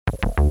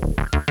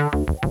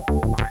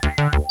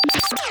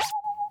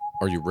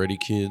Are you ready,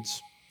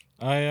 kids?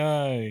 Aye,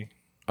 aye.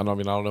 I don't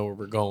know where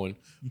we're going,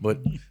 but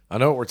I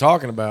know what we're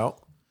talking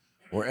about.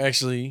 We're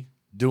actually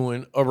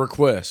doing a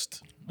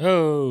request.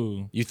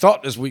 Oh, You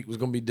thought this week was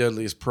going to be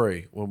Deadliest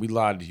Prey. Well, we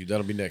lied to you.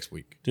 That'll be next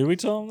week. did we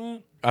tell him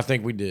that? I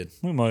think we did.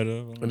 We might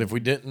have. And if we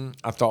didn't,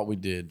 I thought we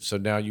did. So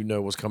now you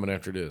know what's coming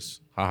after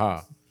this.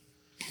 Haha.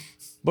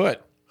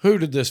 But who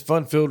did this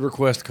fun-filled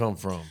request come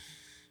from?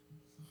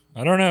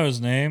 I don't know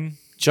his name.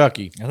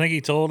 Chucky. I think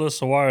he told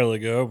us a while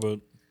ago, but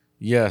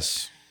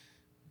Yes.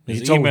 his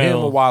He told him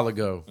email, a while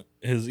ago.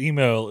 his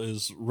email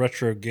is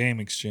Retro Game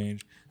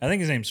Exchange. I think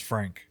his name's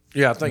Frank.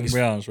 Yeah, I I'm think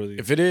gonna be honest with you.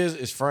 if it is,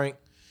 it's Frank.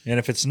 And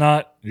if it's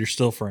not, you're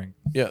still Frank.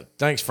 Yeah,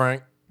 thanks,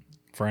 Frank.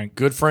 Frank.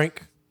 Good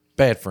Frank,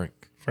 bad Frank.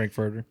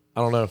 Frankfurter.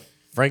 I don't know.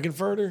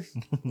 Frankenfurter?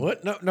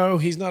 What? No,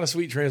 he's not a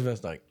sweet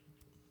transvestite.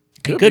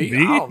 Could be.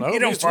 I don't know. You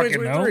don't It's fucking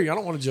 2023. I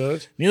don't want to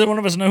judge. Neither one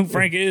of us know who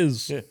Frank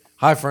is. Yeah.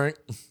 Hi, Frank.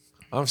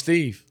 I'm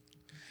Steve.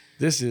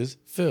 This is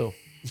Phil.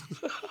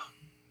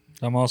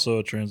 I'm also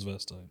a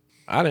transvestite.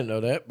 I didn't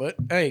know that, but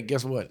hey,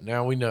 guess what?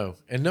 Now we know.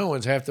 And no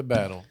one's half the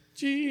battle.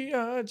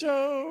 G.I.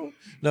 Joe.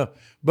 No,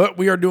 but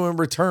we are doing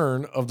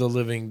Return of the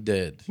Living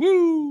Dead.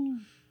 Woo!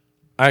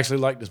 I actually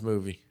like this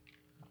movie.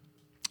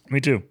 Me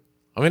too.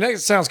 I mean, that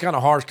sounds kind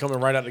of harsh coming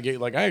right out the gate.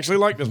 Like, I actually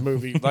like this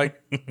movie. Like,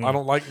 I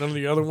don't like none of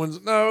the other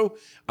ones. No,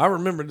 I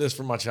remember this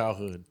from my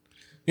childhood.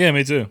 Yeah,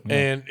 me too. Yeah.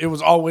 And it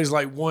was always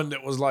like one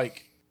that was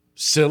like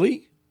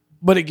silly,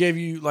 but it gave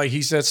you, like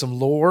he said, some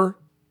lore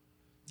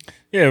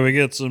Yeah, we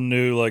get some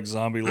new like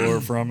zombie lore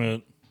from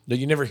it. that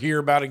you never hear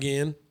about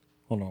again.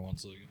 Hold on one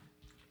second.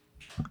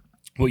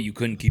 What, you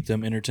couldn't keep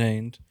them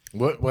entertained?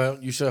 What? Well,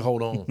 you said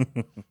hold on.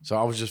 So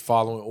I was just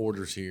following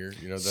orders here.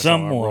 You know, that's how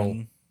I roll.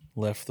 Someone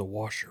left the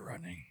washer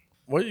running.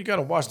 Well, you got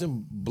to wash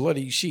them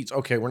bloody sheets.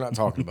 Okay, we're not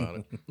talking about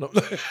it. No.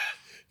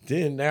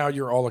 Then now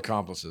you're all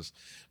accomplices.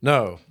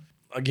 No.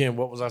 Again,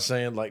 what was I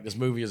saying? Like this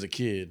movie as a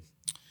kid,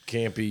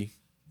 campy.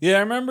 Yeah, I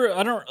remember.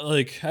 I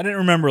didn't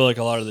remember like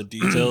a lot of the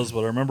details,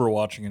 but I remember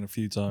watching it a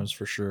few times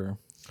for sure.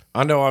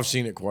 I know I've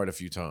seen it quite a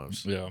few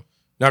times. Yeah.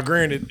 Now,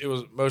 granted, it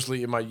was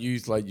mostly in my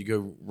youth. Like you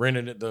go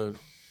renting at the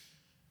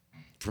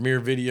Premiere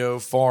Video,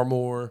 Far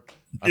More.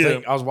 I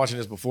think I was watching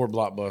this before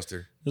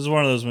Blockbuster. This is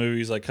one of those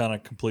movies I kind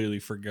of completely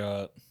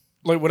forgot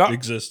Like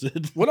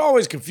existed. what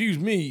always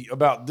confused me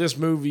about this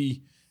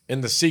movie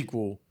and the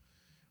sequel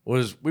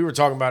was we were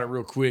talking about it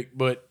real quick,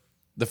 but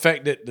the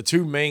fact that the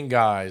two main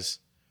guys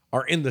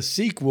are in the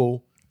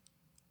sequel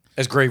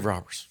as grave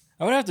robbers.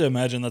 I would have to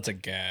imagine that's a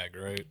gag,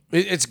 right?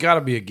 It's got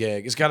to be a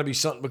gag. It's got to be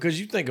something because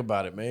you think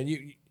about it, man.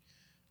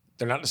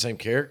 They're not the same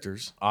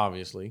characters,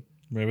 obviously.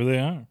 Maybe they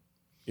are.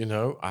 You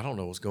know, I don't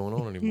know what's going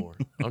on anymore.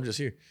 I'm just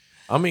here.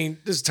 I mean,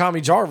 this is Tommy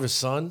Jarvis'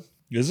 son.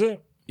 Is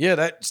it? Yeah,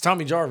 that's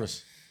Tommy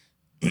Jarvis.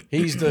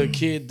 He's the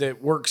kid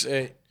that works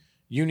at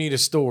You Need a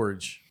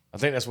Storage. I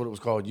think that's what it was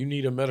called. You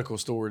Need a Medical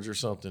Storage or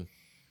something.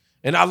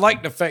 And I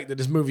like the fact that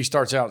this movie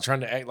starts out trying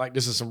to act like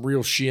this is some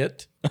real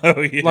shit.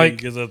 Oh, yeah. Like- Like,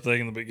 gives that thing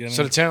in the beginning.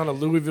 So the town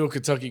of Louisville,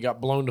 Kentucky got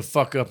blown the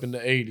fuck up in the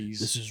 80s.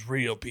 This is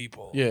real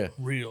people. Yeah.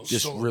 Real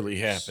This stories. really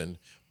happened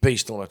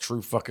based on a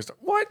true fucking story.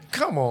 What?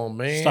 Come on,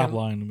 man. Stop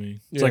lying to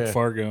me. It's Yeah. like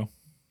Fargo.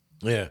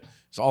 Yeah.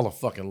 It's all a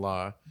fucking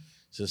lie.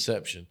 It's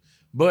inception.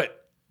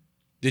 But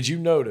did you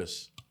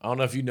notice? I don't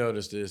know if you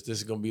noticed this. This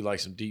is going to be like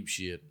some deep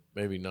shit.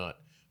 Maybe not.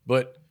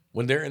 But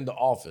when they're in the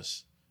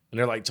office and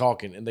they're like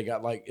talking and they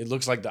got like, it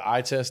looks like the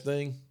eye test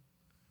thing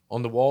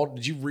on the wall.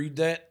 Did you read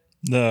that?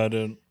 No, I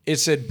didn't. It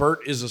said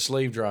Bert is a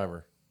slave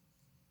driver.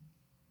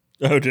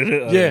 Oh, did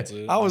it? Yeah. didn't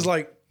see it. I was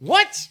like,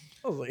 what?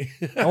 I was like,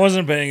 I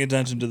wasn't paying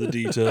attention to the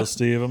details,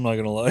 Steve. I'm not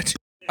going to lie to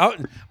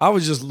you. I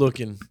was just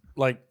looking,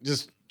 like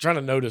just trying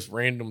to notice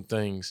random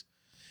things.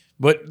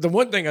 But the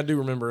one thing I do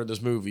remember of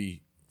this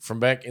movie from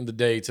back in the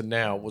day to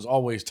now was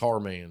always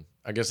Tarman.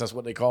 I guess that's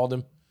what they called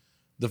him.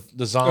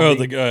 The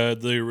zombie. Oh,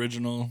 the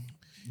original,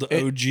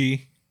 the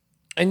OG.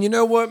 And you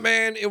know what,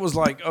 man? It was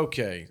like,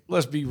 okay,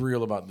 let's be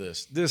real about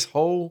this. This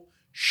whole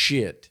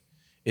shit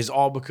is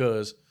all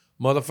because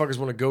motherfuckers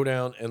want to go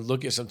down and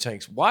look at some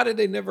tanks. Why did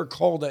they never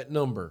call that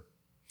number?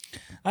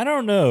 I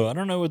don't know. I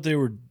don't know what they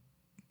were.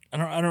 I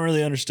don't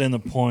really understand the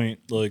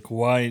point. Like,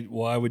 why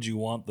would you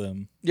want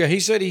them? Yeah, he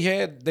said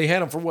they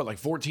had them for what, like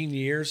 14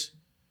 years?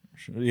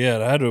 Yeah,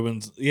 it had to have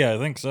been. Yeah, I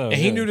think so. And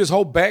he knew this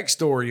whole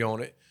backstory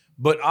on it,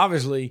 but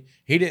obviously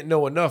he didn't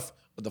know enough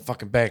of the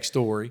fucking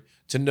backstory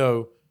to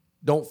know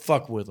don't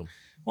fuck with them.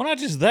 Well, not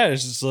just that.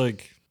 It's just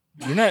like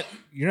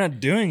you're not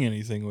doing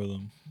anything with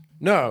them.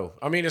 No,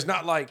 I mean it's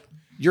not like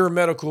you're a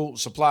medical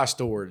supply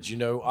storage. You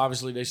know,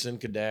 obviously they send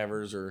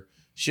cadavers or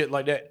shit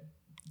like that.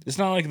 It's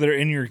not like they're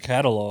in your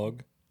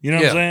catalog. You know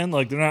what I'm saying?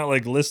 Like they're not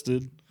like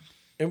listed.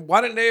 And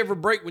why didn't they ever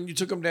break when you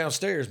took them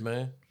downstairs,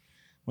 man?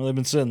 Well, they've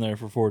been sitting there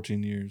for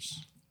 14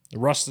 years. They're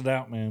rusted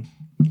out, man.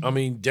 I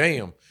mean,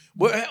 damn.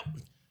 Well,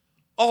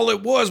 all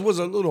it was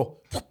a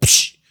little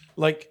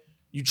like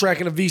you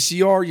tracking a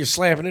VCR, you're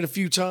slapping it a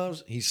few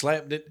times. He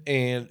slapped it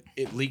and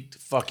it leaked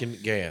fucking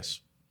gas.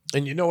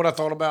 And you know what I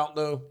thought about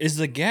though? Is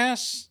the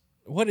gas?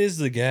 What is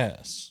the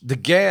gas? The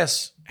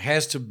gas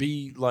has to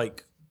be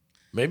like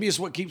Maybe it's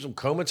what keeps them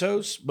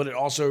comatose, but it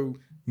also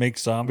Make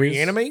zombies.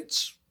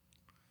 reanimates.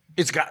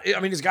 It's got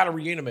to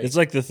reanimate. It's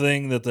like the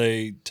thing that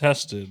they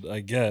tested, I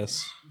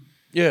guess.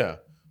 Yeah.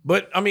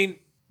 But, I mean,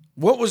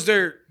 what was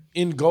their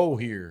end goal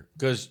here?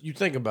 Because you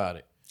think about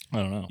it. I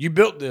don't know. You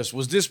built this.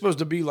 Was this supposed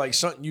to be like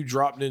something you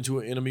dropped into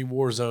an enemy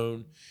war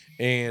zone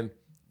and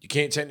you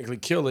can't technically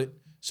kill it,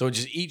 so it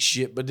just eats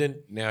shit, but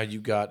then now you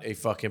got a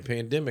fucking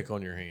pandemic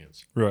on your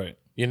hands. Right.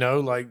 You know,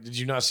 like, did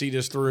you not see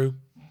this through?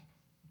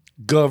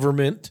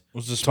 Government.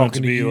 Was this meant to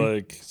talking to be you?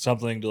 like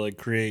something to like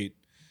create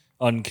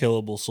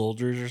unkillable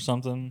soldiers or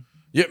something?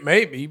 Yeah,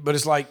 maybe, but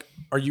it's like,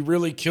 are you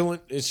really killing?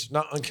 It's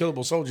not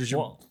unkillable soldiers. You're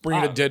Well,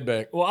 bringing a dead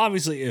back. Well,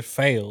 obviously it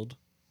failed,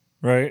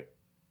 right?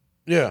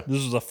 Yeah,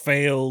 This was a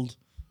failed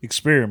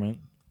experiment.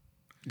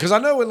 because I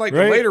know in like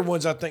Right. the later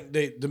ones, I think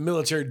the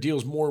military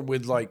deals more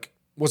with like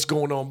what's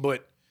going on,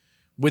 but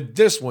with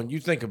this one, you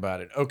think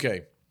about it.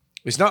 Okay,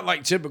 it's not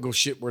like typical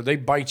shit where they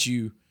bite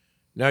you,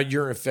 now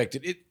you're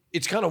infected.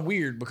 It's kind of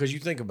weird because you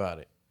think about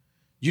it.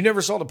 You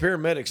never saw the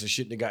paramedics and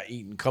shit that got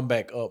eaten come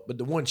back up, but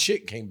the one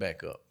chick came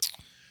back up.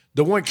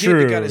 The one kid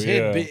that got True, his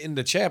head yeah. bit in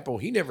the chapel,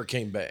 he never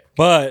came back.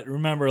 But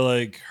remember,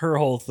 like her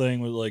whole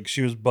thing was like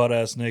she was butt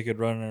ass naked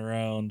running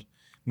around.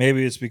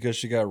 Maybe it's because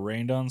she got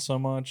rained on so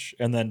much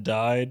and then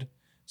died,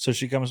 so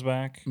she comes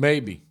back.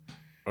 Maybe.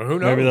 Or who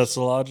knows? Maybe that's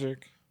the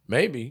logic.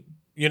 Maybe.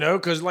 You know,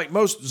 because like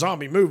most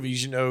zombie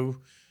movies, you know,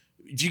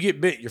 if you get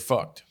bit, you're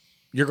fucked.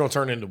 You're going to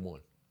turn into one,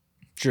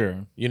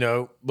 Sure. you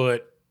know,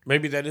 but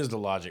maybe that is the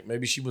logic.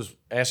 Maybe she was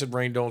acid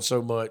rained on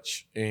so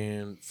much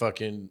and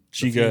fucking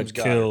She the fumes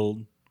got her.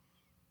 killed.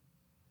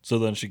 So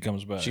then she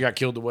comes back. She got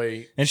killed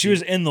away. and she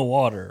was in the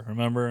water,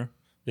 remember?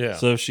 Yeah.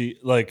 So she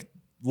like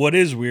what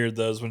is weird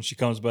though is when she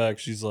comes back,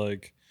 she's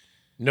like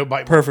No bite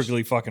marks.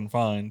 perfectly fucking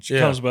fine. She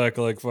Yeah. comes back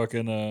like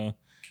fucking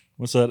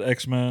what's that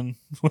X-Men?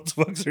 What the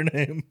fuck's her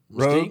name?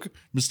 Rogue?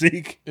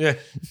 Mystique? Yeah.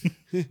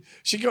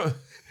 she go.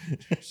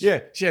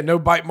 Yeah. She had no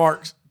bite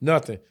marks.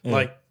 Nothing. Yeah.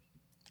 Like,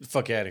 the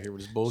fuck out of here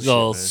with this She's bullshit,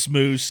 all man.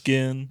 smooth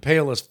skin.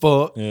 Pale as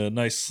fuck. Yeah,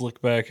 nice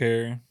slick back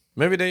hair.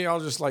 Maybe they all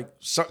just like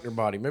sucked her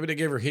body. Maybe they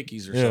gave her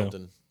hickeys or Yeah.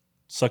 something.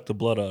 Sucked the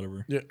blood out of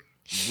her. Yeah.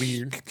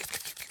 Weird.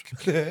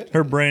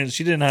 Her brains,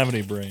 she didn't have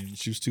any brains.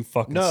 She was too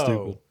fucking No,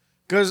 stupid.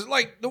 because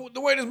like the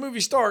way this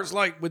movie starts,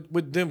 like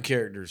with them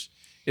characters,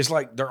 it's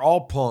like they're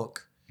all punk,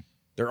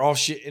 they're all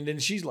shit, and then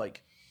she's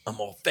like, "I'm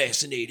all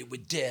fascinated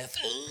with death."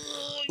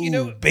 You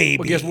know, Ooh, baby.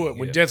 But guess what?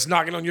 When Yeah. death's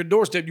knocking on your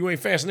doorstep, you ain't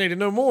fascinated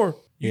no more.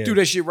 You Yeah. threw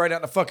that shit right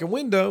out the fucking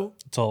window.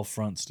 It's all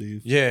front,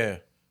 Steve. Yeah,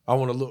 I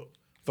want to look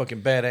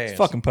fucking badass.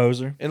 Fucking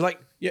poser. And like,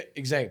 yeah,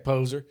 exact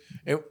poser.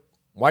 And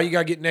why you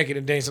gotta get naked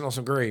and dancing on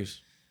some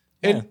graves?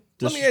 And Yeah,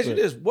 let me ask you disrespect.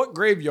 this: what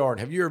graveyard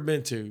have you ever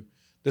been to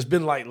that's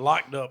been like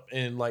locked up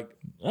and like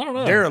I don't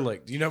know.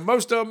 derelict? You know,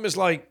 most of them is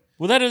like,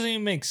 Well, that doesn't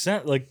even make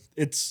sense. Like,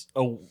 it's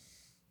a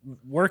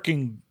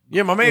working.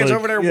 yeah, my man's Like,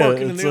 over there yeah,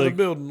 working in it's the other like-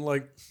 building.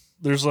 Like,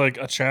 There's like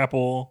a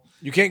chapel.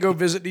 you can't go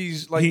visit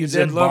these like your He's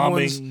dead loved embalming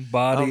ones. I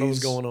bodies. don't know what's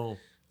going on.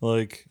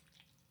 Like,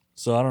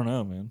 so I don't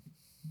know, man.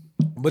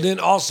 But then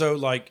also,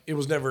 like, it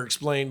was never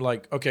explained.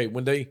 Like, okay,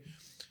 when the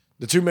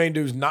two main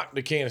dudes knocked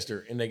the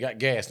canister and they got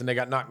gassed and they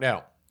got knocked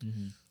out.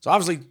 Mm-hmm. So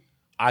obviously,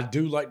 I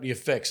do like the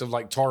effects of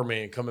like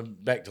Tarman coming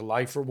back to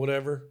life or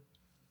whatever.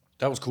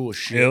 That was cool as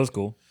shit. Yeah, it was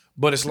cool.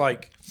 But it's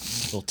like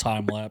Little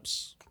time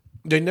lapse.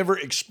 they never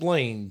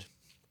explained.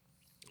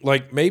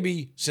 Like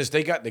maybe since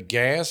they got the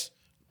gas,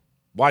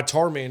 why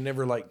Tarman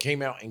never like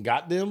came out and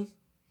got them.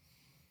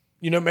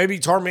 You know, maybe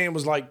Tarman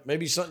was like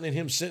maybe something in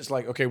him since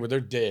like, okay, well they're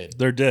dead,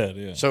 They're dead.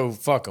 Yeah, so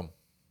fuck them.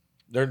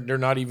 They're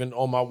not even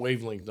on my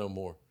wavelength no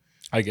more.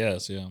 I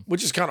guess. Yeah.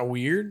 Which is kind of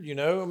weird, you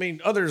know. I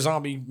mean, other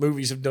zombie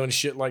movies have done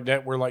shit like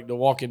that, where like The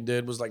Walking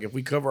Dead was like, if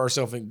we cover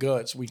ourselves in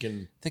guts, we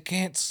can. They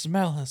can't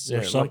smell us Yeah,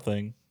 or like-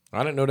 something.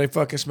 I didn't know they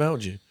fucking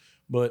smelled you,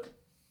 but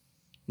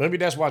maybe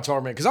that's why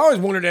Tarman. Because I always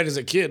wondered that as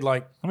a kid,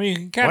 like, I mean,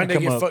 you can why kind did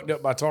of they come get up. fucked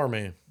up by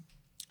Tarman?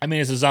 I mean,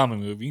 it's a zombie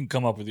movie. You can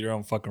come up with your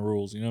own fucking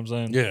rules. You know what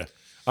I'm saying? Yeah,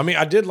 I mean,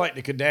 I did like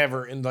the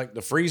cadaver in like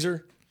the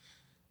freezer.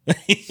 Yeah.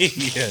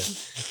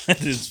 That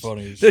is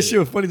funny. As That shit. shit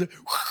was funny.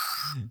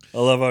 I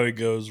love how he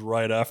goes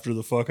right after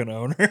the fucking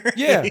owner.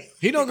 Yeah,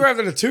 he don't go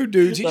after the two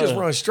dudes. He just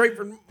No. runs straight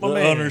for my The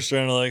man. owner's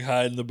trying to like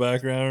hide in the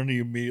background, and he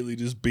immediately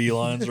just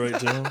beelines right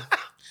to him.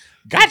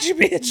 Got you,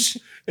 bitch.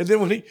 And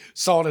then when he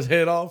sawed his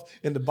head off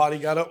and the body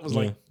got up, was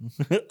like,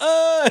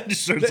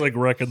 Just starts like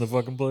wrecking the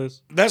fucking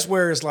place. that's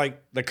where it's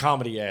like the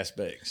comedy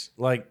aspects,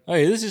 like.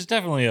 Hey, this is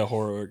definitely a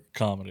horror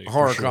comedy. for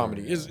Horror sure,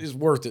 comedy yeah. is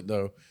worth it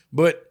though.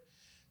 But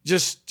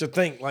just to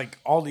think, like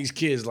all these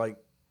kids, like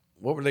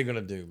what were they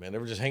gonna do, man? They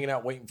were just hanging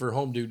out waiting for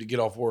home dude to get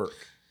off work.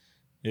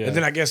 Yeah. And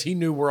then I guess he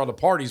knew where all the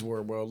parties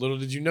were. Well, little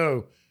did you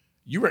know,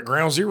 you were at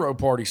Ground Zero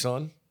party,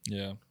 son.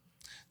 Yeah.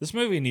 This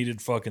movie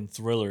needed fucking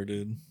thriller,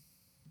 dude.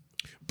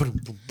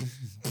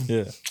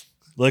 Yeah.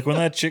 Like when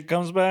that chick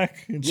comes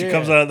back and she Yeah.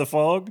 comes out of the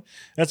fog,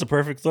 that's a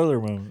perfect thriller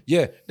moment.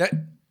 Yeah, that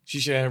she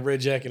should have a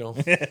red jacket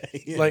on.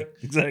 Yeah, Like,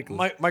 exactly.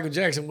 Michael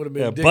Jackson would have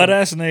been Yeah, digging- butt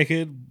ass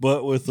naked,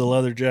 but with the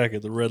leather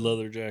jacket, the red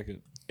leather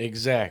jacket.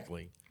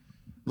 Exactly.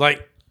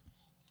 Like,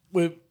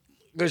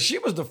 because she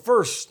was the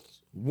first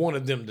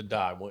wanted them to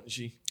die, wasn't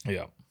she?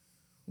 Yeah.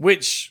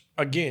 Which,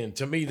 again,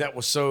 to me, that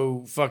was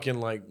so fucking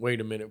like,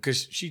 wait a minute,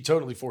 because she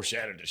totally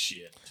foreshadowed the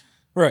shit.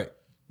 Right.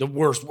 The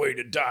worst way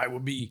to die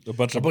would be A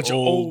bunch of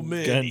old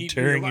men eating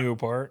tearing you you alive.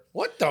 apart.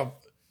 What the?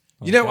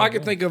 You know, I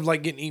could think of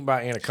like getting eaten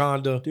by an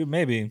anaconda, Dude,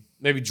 maybe.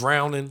 maybe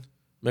drowning,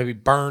 maybe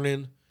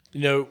burning.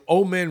 You know,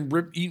 old men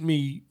rip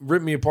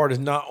me apart is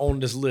not on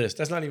this list.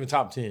 That's not even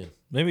top 10.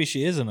 Maybe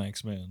she is an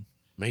X-Man.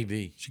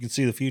 Maybe. She can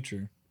see the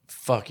future.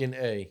 Fucking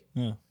A.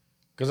 Yeah.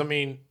 Because, I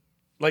mean,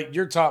 like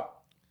your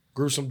top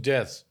gruesome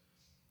deaths,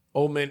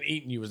 old men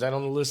eating you, is that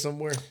on the list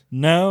somewhere?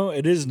 No,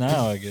 it is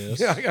now, I guess.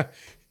 Yeah,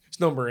 it's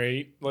number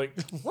 8. Like,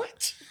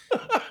 what?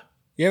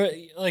 Yeah, but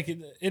like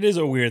it is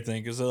a weird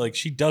thing because like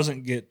she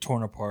doesn't get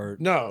torn apart,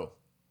 No.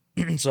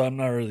 so I'm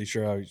not really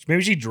sure how.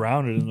 Maybe she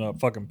drowned it in a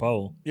fucking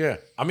pole. Yeah.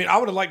 I mean, I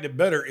would have liked it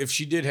better if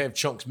she did have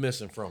chunks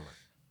missing from her.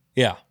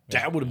 Yeah,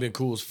 That would have been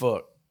cool as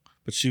fuck.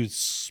 but she was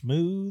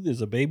smooth as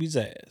a baby's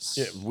ass.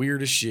 Yeah,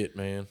 weird as shit,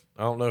 man.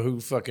 I don't know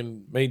who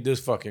fucking made this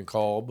fucking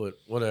call, but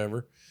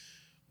whatever.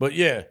 But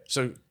yeah,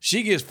 so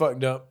she gets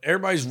fucked up.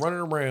 Everybody's running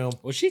around.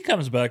 Well, she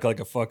comes back like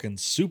a fucking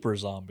super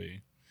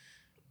zombie.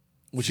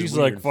 Which She's is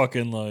like weird.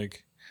 fucking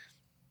like.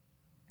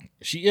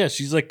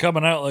 She's like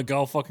coming out like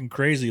all fucking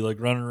crazy, like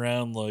running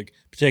around, like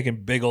taking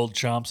big old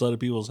chomps out of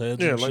people's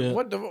heads. Yeah, and like shit.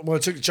 what the? Well,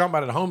 it took a chomp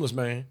out of the homeless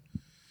man.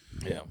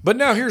 Yeah. But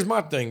now here's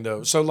my thing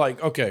though. So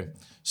like, okay,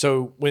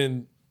 so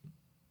when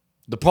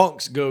the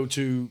punks go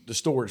to the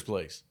storage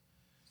place,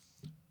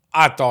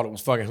 I thought it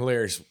was fucking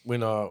hilarious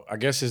when I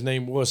guess his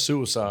name was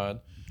Suicide.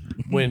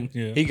 When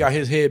Yeah. he got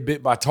his head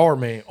bit by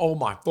Tarman. Oh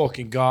my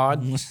fucking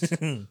God.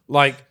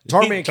 Like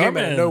Tarman came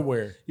out of Tarman-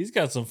 nowhere. He's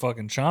got some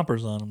fucking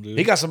chompers on him, dude.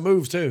 He got some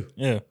moves too.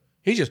 yeah.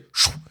 He just,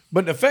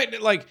 but the fact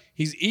that like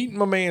he's eating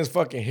my man's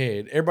fucking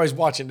head, everybody's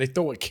watching, they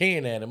throw a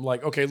can at him,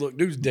 like, okay, look,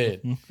 dude's dead.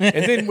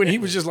 And then when he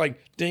was just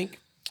like, dink,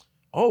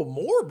 oh,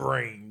 more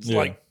brains. Yeah.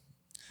 Like,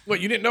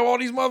 what, you didn't know all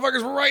these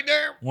motherfuckers were right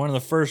there? One of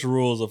the first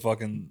rules of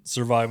fucking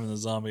surviving the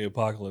zombie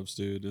apocalypse,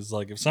 dude, is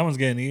like if someone's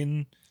getting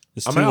eaten,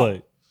 it's I'm too out.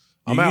 late.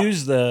 I'm You out.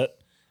 use that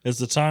as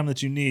the time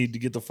that you need to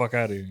get the fuck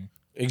out of here.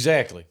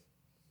 Exactly.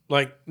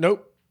 Like,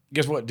 nope.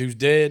 Guess what? Dude's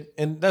dead.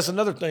 And that's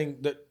another thing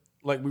that,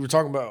 like, we were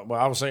talking about, well,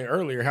 I was saying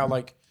earlier, how,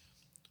 like,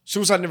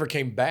 Suicide never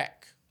came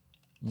back.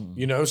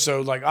 You know?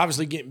 So, like,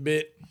 obviously getting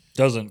bit,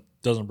 Doesn't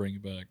bring you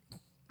back.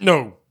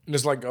 no. And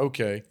it's like,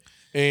 okay.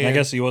 And And I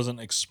guess he wasn't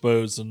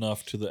exposed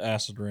enough to the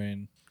acid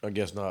rain. I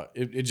guess not.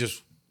 It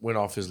just went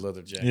off his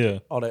leather jacket. Yeah.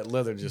 All that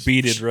leather just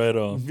Beat it right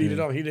off. beat it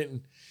yeah. off. He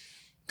didn't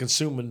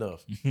consume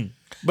enough. But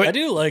But I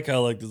do like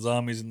how like the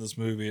zombies in this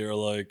movie are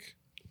like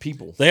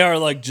people, they are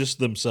like just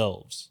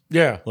themselves.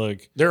 yeah,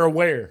 Like, they're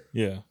aware.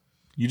 yeah.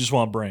 You just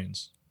want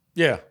brains.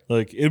 Yeah,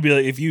 Like it'd be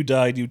like if you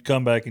died, you'd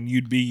come back and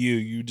you'd be you.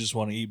 You just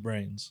want to eat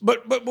brains.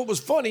 but what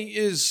was funny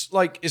is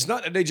like it's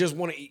not that they just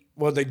want to eat.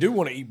 Well, they do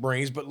want to eat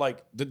brains, but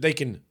like that they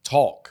can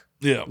talk.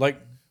 Yeah.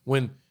 Like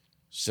when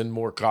send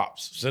more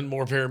cops, send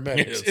more paramedics.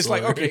 Yeah, it's it's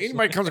like okay, hilarious.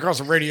 anybody comes across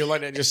the radio like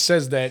that and just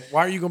says that.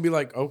 Why are you gonna be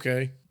like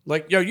okay?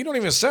 Like yo, you don't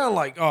even sound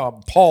like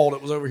Paul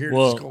that was over here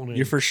just calling Well, in.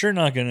 you're for sure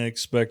not going to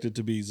expect it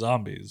to be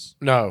zombies.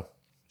 No,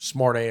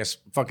 smart ass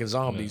fucking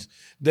zombies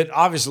that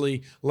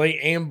obviously lay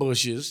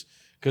ambushes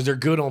because they're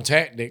good on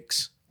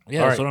tactics.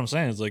 Yeah, All that's right. what I'm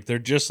saying. It's like they're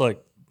just like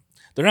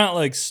they're not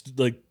like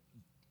like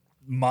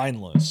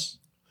mindless.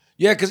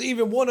 Yeah, because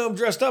even one of them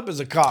dressed up as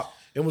a cop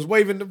and was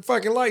waving the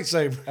fucking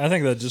lightsaber. I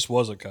think that just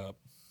was a cop.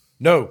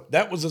 No,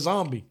 that was a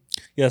zombie.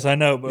 Yes, I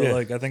know, but Yeah.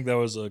 like I think that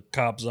was a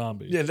cop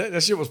zombie. Yeah,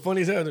 that shit was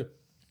funny as hell.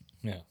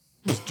 Yeah.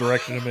 Just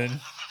directing him in.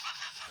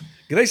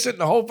 They sit in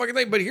the whole fucking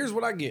thing. But here's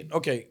what I get.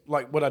 Okay,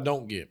 like what I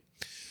don't get.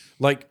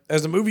 Like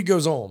as the movie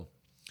goes on,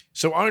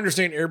 so I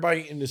understand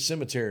everybody in the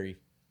cemetery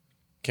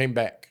came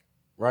back,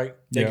 right?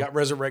 They Yeah. got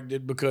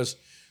resurrected because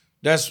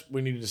that's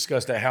we need to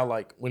discuss that. How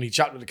like when he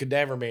chopped at the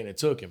cadaver man and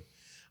took him.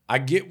 I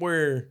get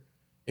where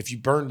if you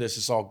burn this,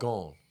 it's all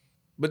gone.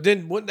 But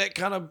then wouldn't that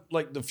kind of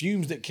like the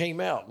fumes that came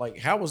out? Like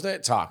how was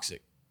that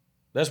toxic?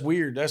 That's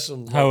weird. That's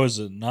some How is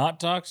it not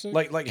toxic?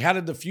 like how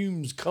did the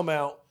fumes come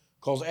out?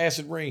 Cause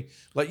acid rain.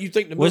 Like you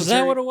think the was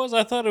that military- what it was?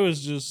 I thought it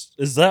was just.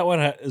 Is that what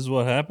is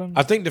what happened?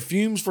 I think the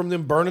fumes from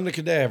them burning the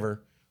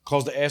cadaver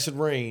caused the acid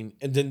rain,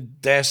 and then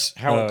that's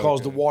how it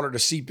caused okay. the water to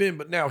seep in.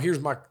 But now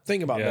here's my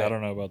thing about yeah, that. I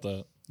don't know about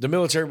that. The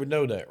military would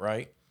know that,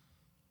 right?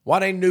 Why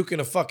they nuking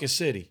a fucking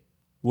city?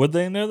 Would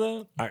they know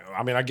that?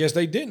 I mean, I guess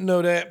they didn't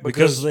know that Because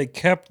because they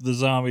kept the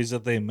zombies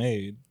that they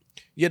made.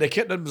 yeah, they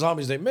kept the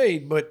zombies they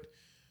made, but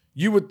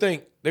you would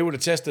think they would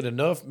have tested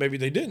enough. Maybe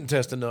they didn't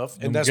test enough,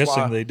 and I'm that's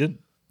guessing why they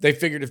didn't. they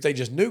figured if they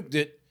just nuked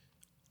it,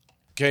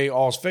 okay,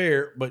 all's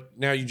fair. But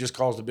now you just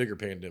caused a bigger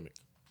pandemic.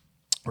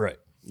 Right.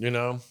 You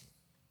know,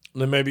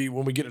 and then maybe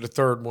when we get to the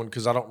third one,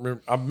 because I don't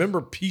remember. I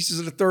remember pieces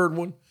of the third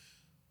one.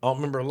 I don't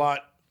remember a lot.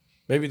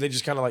 Maybe they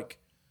just kind of like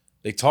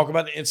they talk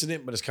about the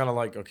incident, but it's kind of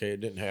like okay,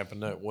 it didn't happen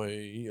that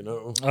way. You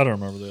know, I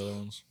don't remember the other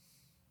ones.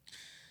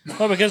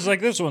 Well, because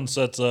like this one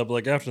sets up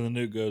like after the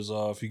nuke goes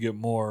off, you get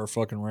more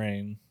fucking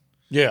rain,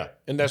 yeah,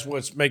 and that's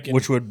what's making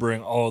which would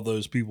bring all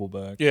those people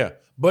back. yeah.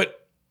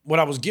 But what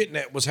I was getting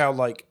at was how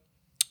like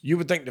You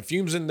would think the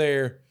fumes in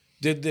there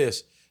did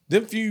this.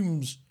 Them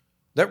fumes,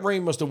 that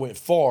rain must have went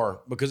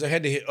far because it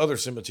had to hit other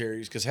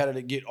cemeteries because how did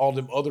it get all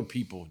them other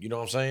people? You know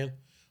what I'm saying?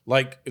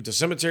 Like if the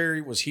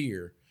cemetery was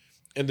here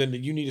and then the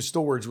unit of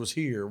storage was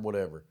here or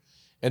whatever.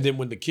 And then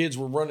when the kids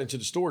were running to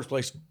the storage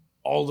place,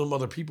 all them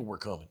other people were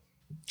coming.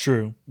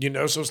 True. You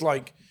know, so it's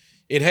like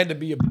it had to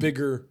be a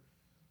bigger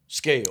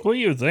scale. Well,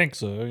 you would think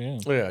so, yeah.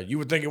 Yeah, you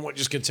would think it wasn't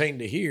just contained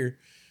to here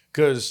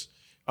because,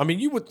 I mean,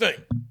 you would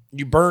think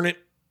you burn it,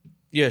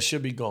 yeah, it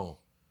should be gone.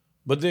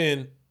 But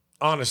then,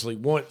 honestly,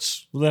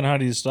 once... Well, then how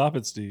do you stop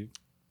it, Steve?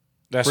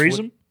 That's Freeze what-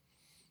 them?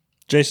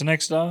 Jason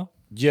X style?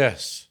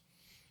 Yes.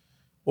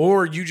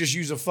 Or you just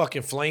use a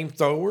fucking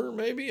flamethrower,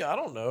 maybe? I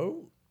don't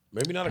know.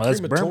 Maybe not a Well, that's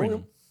crematorium.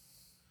 Birmingham.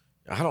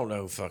 I don't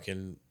know,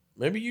 fucking...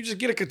 Maybe you just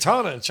get a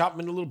katana and chop them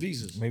into little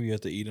pieces. Maybe you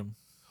have to eat them.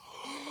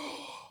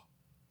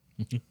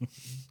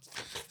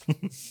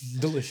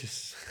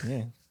 Delicious.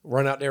 Yeah.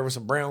 Run out there with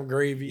some brown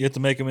gravy. You have to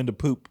make them into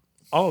poop.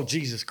 Oh,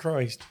 Jesus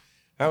Christ.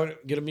 How would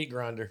get a meat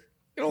grinder?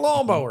 Get a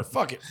lawnmower.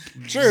 Fuck it.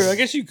 Sure, I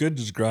guess you could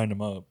just grind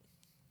them up.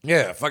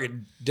 Yeah,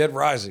 fucking Dead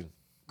Rising.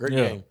 Great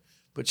Yeah. game.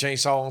 Put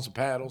chainsaw on some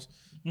paddles.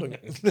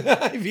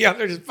 Be out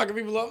there just fucking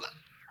people up.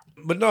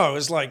 But no,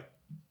 it's like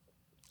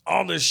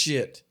all this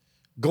shit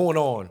going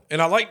on.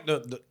 And I like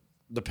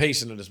the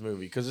pacing of this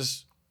movie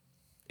because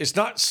it's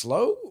not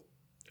slow.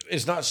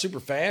 It's not super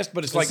fast,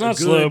 but it's like It's not a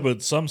good, slow,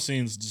 but some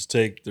scenes just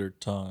take their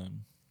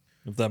time,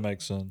 if that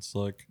makes sense.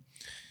 Like,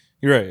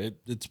 you're right,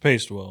 it's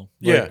paced well.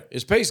 Like, yeah,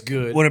 it's paced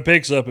good. when it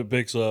picks up,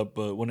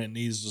 but when it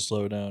needs to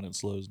slow down, it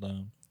slows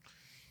down.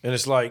 And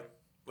it's like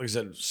I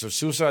said, so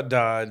Suicide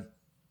died.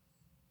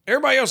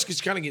 Everybody else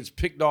kind of gets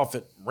picked off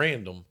at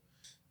random.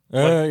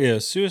 Yeah,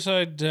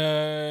 Suicide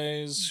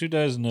dies. Who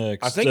dies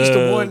next? I think it's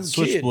the one kid.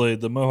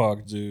 Switchblade, the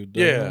Mohawk dude.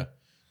 doesn't Yeah.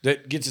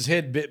 That gets his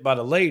head bit by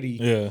the lady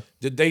he? Yeah.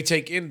 that they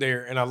take in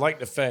there. And I like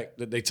the fact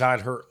that they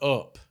tied her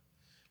up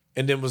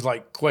and then was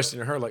like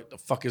questioning her, like, the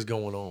fuck is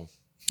going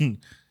on?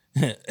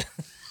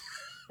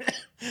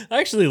 I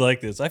actually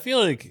like this. I feel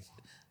like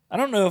I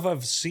don't know if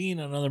I've seen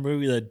another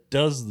movie that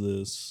does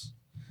this.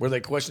 Where they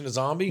question the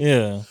zombie?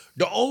 Yeah.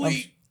 The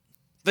only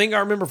thing I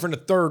remember from the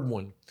third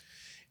one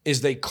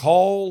is they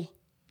call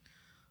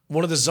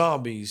one of the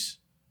zombies,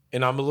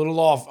 and I'm a little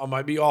off. I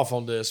might be off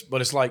on this,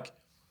 but it's like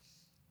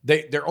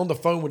they're on the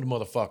phone with the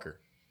motherfucker,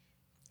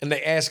 and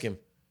they ask him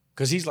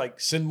because he's like,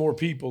 send more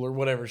people or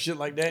whatever, shit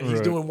like that. And he's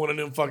Right. doing one of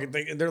them fucking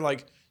things, and they're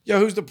like, yo,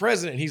 who's the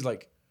president? He's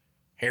like,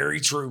 Harry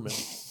Truman,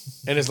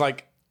 and it's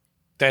like,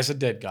 that's a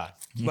dead guy.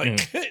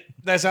 Like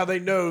that's how they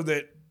know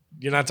that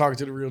you're not talking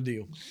to the real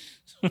deal.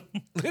 And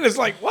it's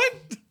like, what?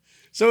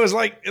 So it's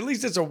like, at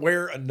least it's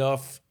aware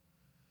enough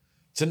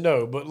to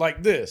know. But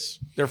like this,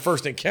 their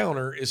first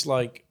encounter, it's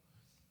like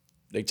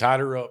they tied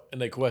her up and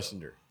they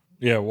questioned her.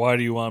 Yeah, why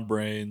do you want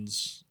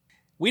brains?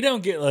 We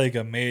don't get like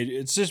a major.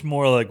 It's just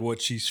more like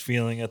what she's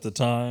feeling at the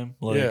time.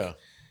 Like Yeah.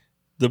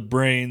 the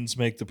brains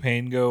make the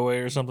pain go away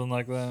or something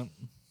like that.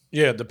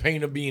 Yeah, the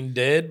pain of being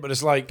dead. But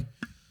it's like,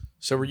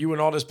 so were you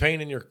in all this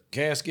pain in your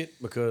casket?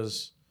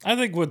 Because, I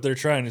think what they're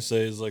trying to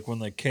say is like when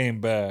they came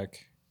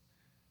back,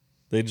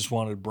 they just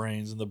wanted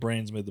brains and the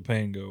brains made the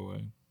pain go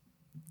away.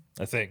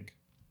 I think.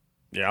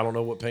 yeah, I don't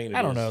know what pain it is.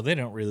 I don't know. They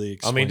don't really I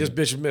explain mean, this it.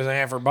 bitch was missing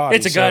half her body.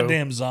 It's a so-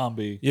 goddamn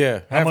zombie.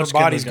 Yeah, How half her much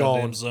can body's the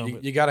goddamn gone. zombie-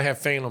 You got to have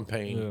phantom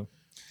pain. Yeah.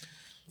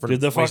 for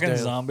Did the waist fucking down.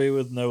 zombie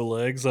with no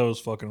legs? That was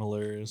fucking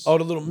hilarious. Oh,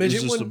 the little It was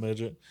midget just one? a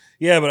midget.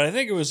 Yeah, but I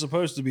think it was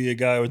supposed to be a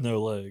guy with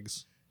no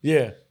legs.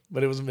 Yeah,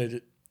 but it was a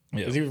midget. Yeah.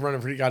 Because he was running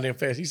pretty goddamn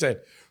fast. He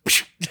said,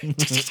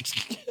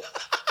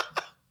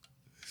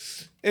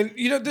 and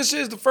you know, this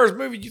is the first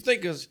movie you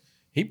think is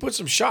he put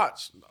some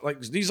shots. Like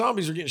these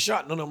zombies are getting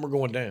shot, none of them are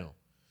going down.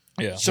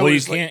 Yeah. So Well, you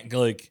it's like- can't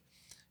like.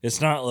 It's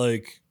not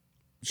like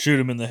shoot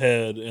them in the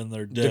head and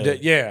they're dead.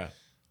 Yeah.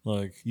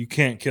 Like you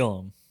can't kill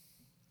them.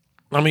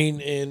 I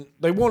mean, and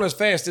they weren't as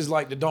fast as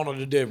like the Dawn of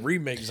the Dead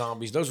remake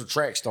zombies. Those are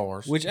track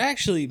stars. Which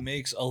actually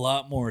makes a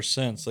lot more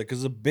sense. Like,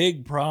 because a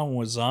big problem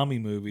with zombie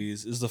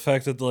movies is the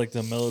fact that like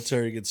the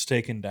military gets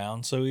taken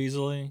down so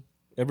easily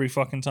every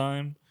fucking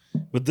time.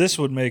 But this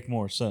would make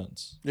more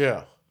sense.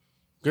 Yeah.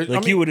 'Cause, Like I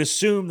mean, you would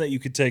assume that you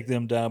could take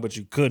them down, but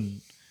you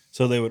couldn't.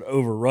 So they would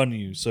overrun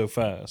you so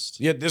fast.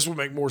 yeah, this would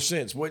make more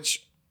sense.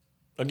 Which,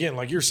 again,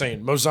 like you're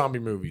saying, most zombie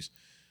movies,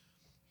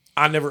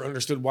 I never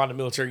understood why the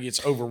military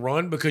gets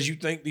overrun because you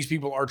think these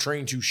people are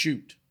trained to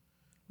shoot.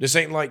 This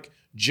ain't like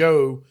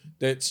Joe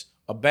that's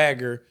a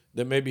bagger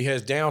that maybe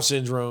has Down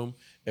syndrome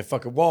at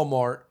fucking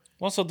Walmart.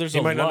 Also, there's He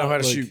a might not lot, know how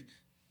to like, shoot.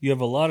 You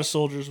have a lot of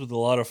soldiers with a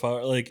lot of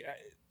fire. Like,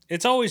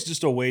 it's always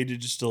just a way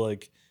to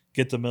like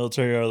get the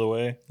military out of the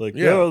way. Like,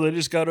 Yeah. yo, they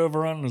just got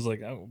overrun. And it's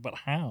like, oh, but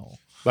how?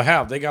 But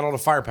how? They got all the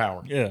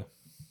firepower. Yeah.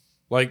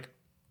 Like,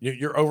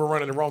 you're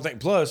overrunning the wrong thing.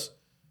 Plus,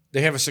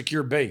 they have a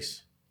secure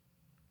base.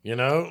 You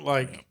know?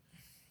 Like,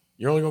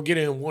 you're only going to get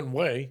in one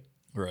way.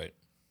 Right.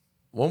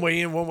 One way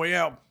in, one way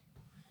out.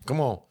 Come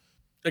on.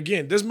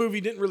 Again, this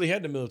movie didn't really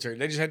have the military.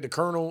 They just had the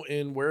colonel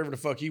in wherever the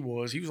fuck he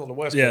was. He was on the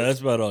West Yeah, Coast. that's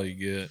about all you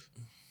get.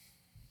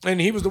 And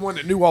he was the one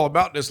that knew all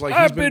about this. Like,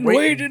 I've been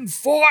waiting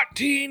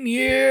 14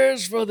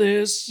 years for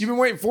this. You've been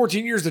waiting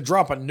 14 years to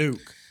drop a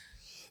nuke.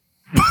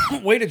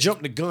 Way to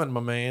jump the gun,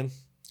 my man.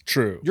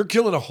 True. You're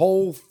killing a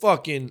whole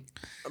fucking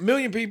 1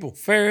 million people.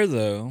 Fair,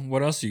 though.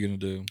 What else are you going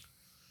to do?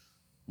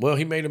 Well,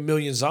 he made 1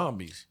 million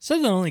zombies.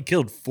 Said they only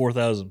killed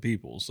 4,000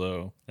 people,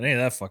 so it ain't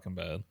that fucking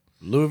bad.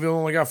 Louisville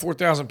only got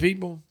 4,000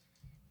 people.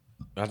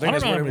 I think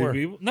that's don't know what how they many were.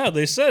 people. No,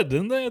 they said,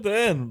 didn't they, at the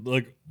end?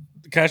 Like,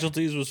 the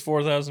casualties was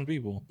 4,000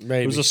 people.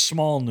 Maybe. It was a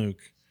small nuke.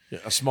 Yeah,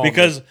 a small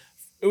Because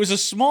it was a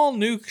small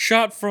nuke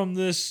shot from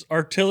this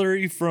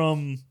artillery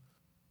from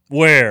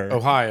where?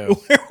 Ohio.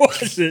 Where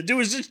was it? It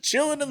was just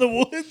chilling in the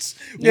woods,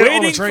 Yeah, on a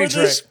waiting train for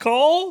this track.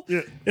 call.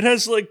 Yeah. It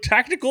has like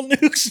tactical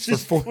nukes.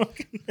 Just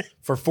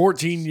For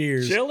 14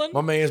 years, Chilling?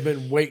 my man's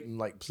been waiting.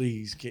 Like,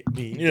 please get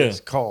me Yeah. this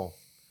call,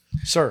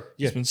 sir.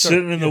 Yeah, been sir,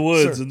 sitting in the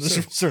woods sir, and this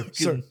sir,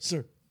 fucking-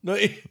 sir. No,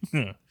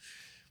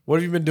 what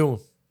have you been doing?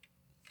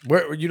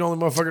 Where you the only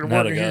motherfucker to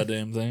Not work a here?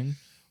 goddamn thing.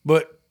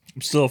 But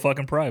I'm still a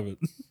fucking private.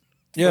 What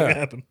yeah,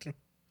 happened?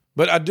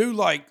 but I do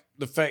like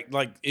the fact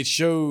like it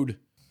showed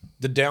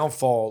the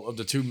downfall of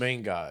the two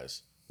main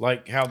guys,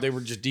 like how they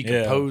were just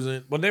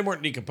decomposing. Well, they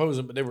weren't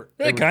decomposing, but they were.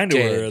 They were kind of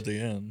dead. were at the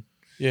end.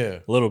 Yeah.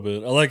 A little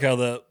bit. I like how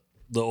the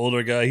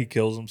older guy, he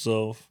kills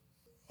himself.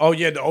 Oh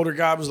yeah, the older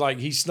guy was like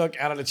he snuck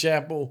out of the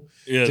chapel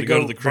Yeah, to to go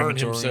go to the burn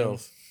crematorium.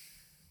 himself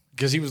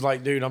because he was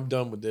like, dude, I'm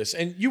done with this.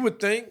 And you would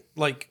think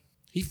like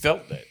he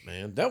felt that,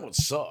 man. That would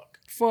suck.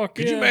 Fuck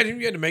Could yeah. you imagine if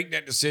you had to make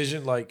that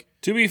decision? Like,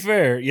 To be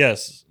fair,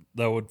 yes,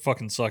 that would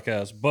fucking suck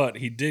ass. But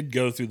he did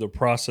go through the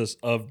process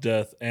of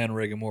death and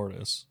rigor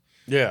mortis,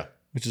 yeah,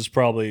 which is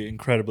probably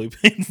incredibly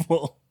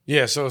painful.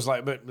 yeah. So it's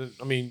like, but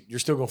I mean, you're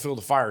still gonna feel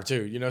the fire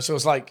too, you know. So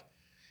it's like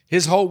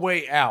his whole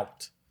way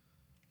out,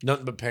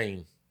 nothing but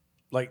pain.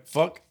 Like,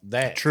 fuck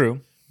that.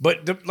 True.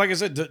 But like I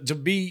said, to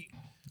be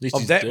At least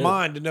of he's that dead.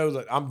 mind, to know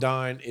that I'm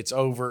dying, it's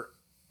over.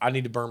 I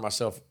need to burn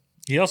myself.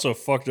 He also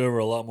fucked over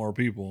a lot more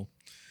people.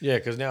 Yeah,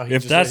 because now he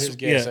If just let that's his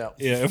gas yeah, out.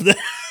 yeah,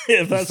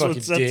 if that's fucking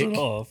what sets dick. it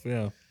off,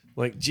 yeah.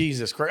 Like,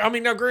 Jesus Christ. I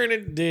mean, now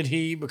granted, did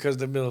he? Because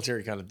the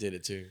military kind of did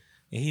it too.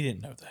 He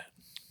didn't know that.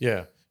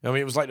 Yeah. I mean,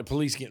 it was like the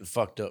police getting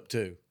fucked up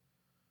too.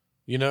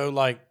 You know,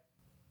 like,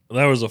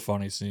 That was a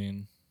funny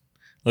scene.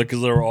 Like,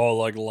 because they were all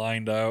like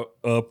lined up,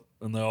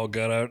 and they all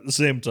got out at the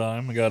same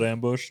time and got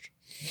ambushed.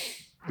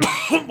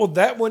 well,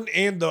 that one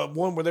and the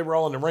one where they were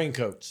all in the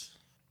raincoats.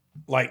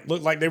 Like,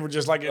 looked like they were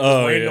just like in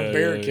this random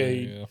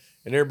barricade yeah.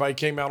 and everybody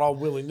came out all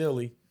willy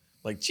nilly.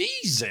 Like,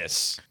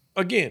 Jesus.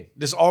 Again,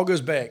 this all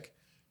goes back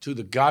to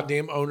the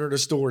goddamn owner of the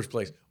storage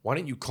place. Why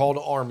didn't you call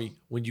the army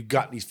when you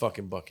got these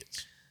fucking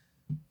buckets?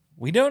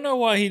 We don't know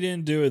why he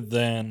didn't do it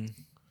then.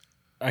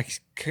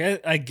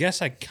 I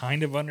guess I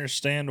kind of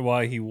understand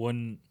why he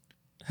wouldn't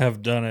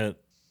have done it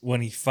when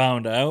he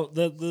found out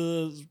that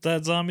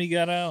that zombie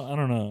got out. I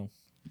don't know.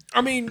 I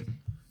mean,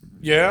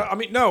 yeah. I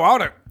mean, no, I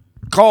would have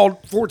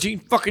called 14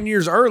 fucking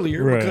years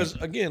earlier Right. because,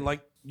 again,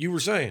 like you were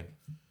saying,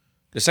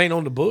 this ain't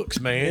on the books,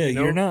 man. Yeah, you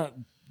know? you're not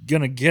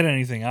gonna get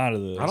anything out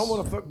of this. I don't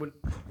want to fuck with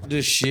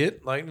this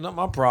shit. Like, not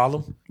my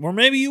problem. Or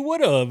maybe you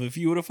would have if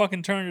you would have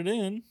fucking turned it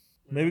in.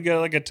 Maybe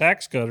got like a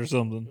tax cut or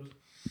something.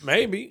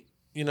 Maybe,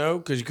 you know,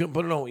 because you couldn't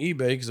put it on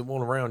eBay because it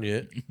wasn't around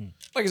yet.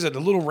 Like I said, the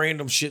little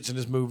random shits in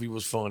this movie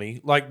was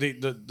funny. Like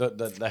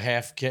the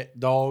half cat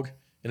dog,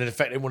 and then the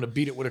fact they want to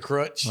beat it with a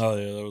crutch. Oh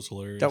yeah, that was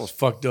hilarious. That was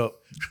fucked up.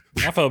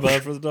 I felt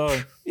bad for the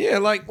dog. Yeah,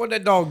 like what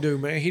that dog do,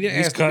 man? He didn't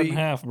He's ask cut to be in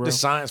half, bro. the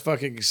science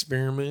fucking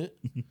experiment.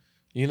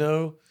 You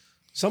know,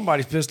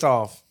 somebody's pissed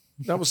off.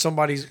 That was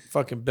somebody's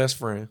fucking best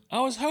friend.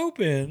 I was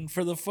hoping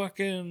for the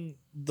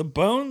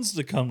bones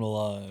to come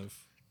alive.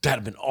 That'd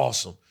have been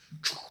awesome.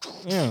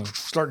 Yeah.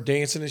 Start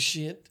dancing and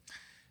shit.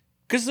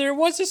 Because there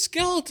was a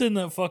skeleton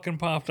that fucking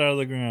popped out of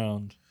the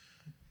ground.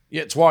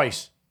 Yeah,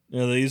 twice.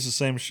 Yeah, they used the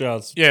same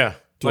shots. Yeah,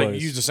 like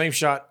Twice. use the same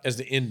shot as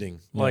the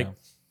ending. Like, Yeah.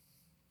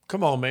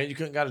 come on, man, you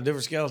couldn't got a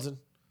different skeleton.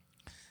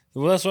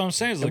 Well, that's what I'm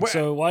saying. It's like, where-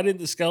 so why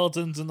didn't the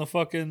skeletons in the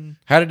fucking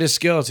How did this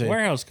skeleton?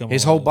 warehouse come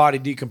His alive? whole body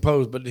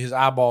decomposed, but his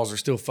eyeballs are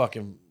still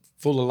fucking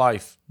full of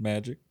life.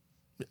 Magic.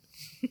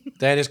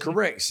 That is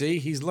correct. See,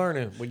 he's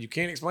learning. When you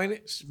can't explain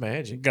it, it's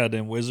magic.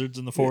 Goddamn wizards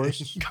in the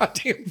forest.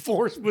 Goddamn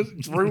forest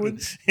with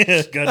druids.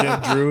 Yeah,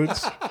 goddamn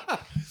druids.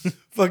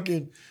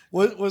 Fucking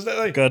what was that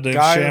like? Goddamn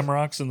Guy-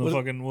 shamrocks in the what-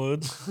 fucking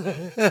woods.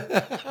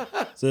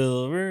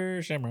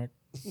 Silver shamrock.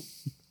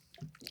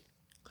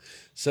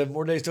 7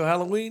 more days till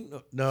Halloween?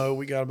 No,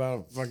 we got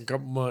about a fucking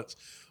couple months.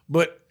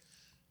 But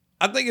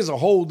I think as a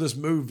whole, this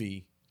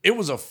movie, it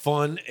was a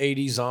fun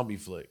 80s zombie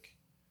flick.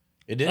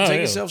 It didn't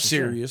take itself for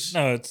sure. serious,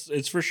 No,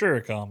 it's for sure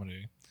a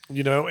comedy.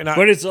 you know. And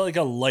But it's like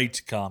a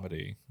light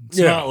comedy. It's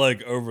Yeah. not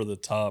like over the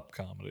top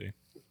comedy.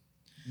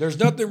 there's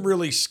nothing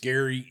really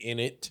scary in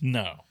it,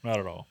 No, not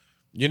at all.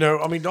 you know.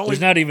 I mean, the only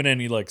There's not even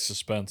any like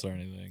suspense or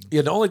anything.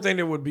 the only thing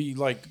that would be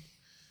like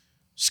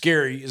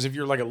scary is if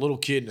you're like a little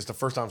kid and it's the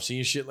first time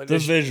seeing shit like The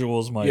this.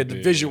 visuals might Yeah,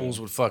 be. the visuals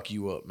would fuck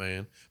you up,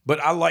 man. But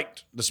I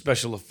liked the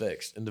special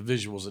effects and the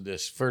visuals of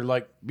this for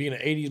like being an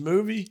 80s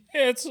movie.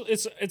 Yeah,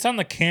 it's on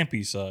the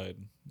campy side.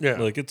 Yeah.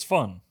 Like it's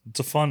fun. It's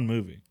a fun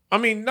movie. I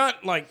mean,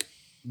 not like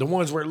the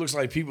ones where it looks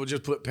like people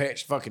just put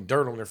patched fucking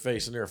dirt on their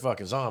face and they're a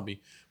fucking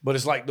zombie, but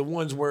it's like the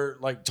ones where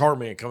like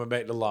Tarman coming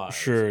back to life.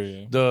 Sure,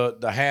 yeah.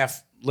 The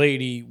half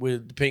lady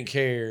with the pink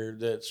hair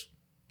that's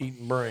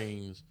eating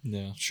brains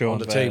Yeah, showing on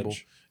the badge. table.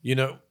 You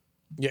know?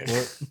 Yeah.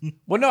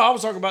 Well, no, I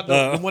was talking about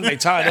the one they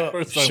tied up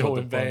We're talking about showing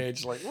the fun.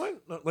 badge. Like,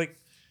 what? Like,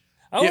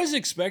 I Yeah. was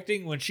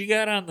expecting when she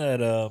got on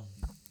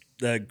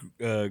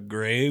that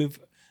grave,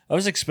 I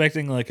was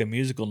expecting like a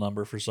musical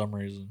number for some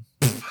reason.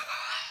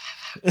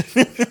 I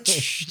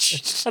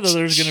thought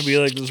there was gonna be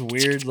like this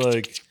weird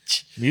like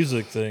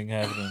music thing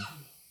happening,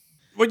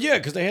 well, yeah,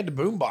 because they had the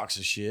boombox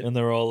and shit. and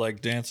they're all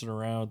like dancing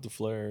around with the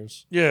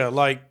flares. Yeah,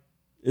 like,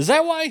 Is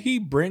that why he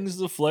brings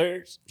the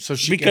flares? so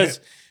she Because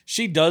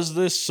she does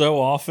this so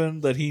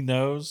often that he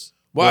knows.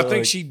 Well, I that, think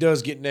like, she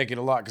does get naked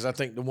a lot because I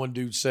think the one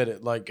dude said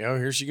it like, "Oh,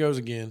 here she goes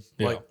again."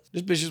 Yeah. Like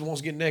this bitch just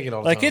wants to get naked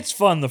all the like time. it's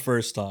fun the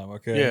first time.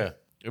 Okay, yeah.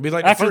 It'd be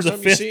like After the the first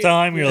time you see fifth it,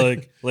 time, you're yeah.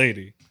 like,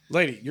 lady.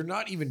 "Lady, you're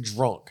not even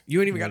drunk.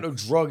 You ain't even got no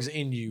drugs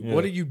in you. Yeah.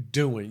 What are you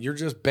doing? You're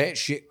just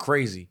batshit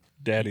crazy."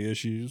 Daddy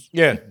issues.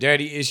 Yeah,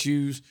 daddy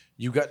issues.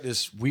 You got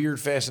this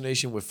weird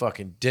fascination with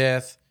fucking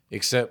death.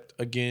 Except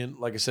again,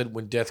 like I said,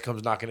 when death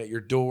comes knocking at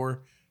your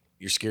door,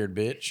 you're scared,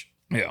 bitch.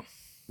 Yeah.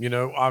 You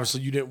know,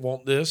 obviously you didn't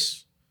want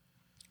this.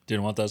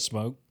 Didn't want that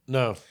smoke.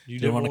 No, you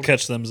Didn't want to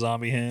catch them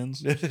zombie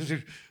hands.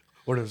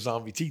 or them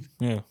zombie teeth.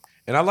 Yeah.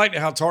 And I liked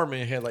how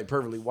Tarman had like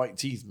perfectly white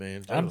teeth,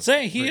 man. That I'm was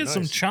saying he pretty had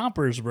some nice.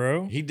 chompers,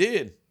 bro. He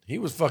did. He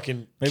was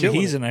fucking. Maybe killing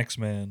he's it. an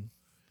X-Man.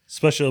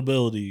 Special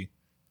ability,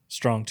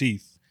 strong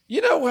teeth. You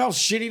know how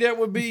shitty that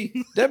would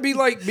be? That'd be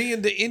like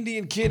being the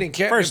Indian kid in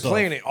Captain First off-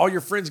 Planet. All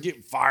your friends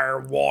get fire,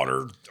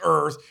 water,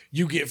 earth.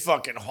 You get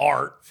fucking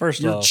heart.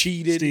 First You're off,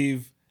 cheated.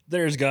 Steve,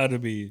 there's got to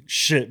be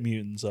shit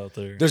mutants out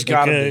there. There's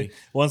gotta be.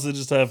 Ones that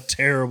just have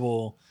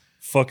terrible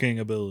fucking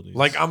abilities.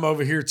 Like I'm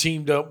over here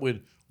teamed up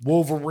with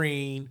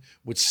Wolverine,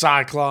 with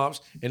Cyclops,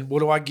 and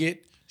what do I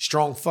get?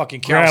 Strong fucking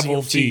calcium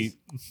gravel teeth.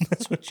 feet.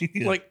 That's what you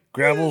get. Like,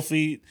 gravel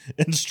feet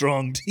and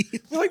strong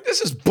teeth. Like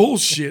this is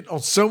bullshit on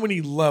so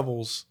many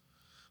levels.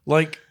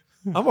 Like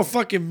I'm a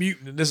fucking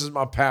mutant and this is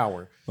my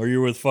power. Or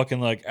you're with fucking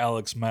like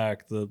Alex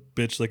Mack, the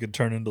bitch that could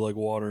turn into like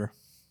water.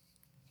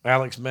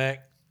 Alex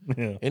Mack.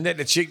 Yeah. Isn't that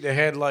the chick that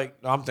had like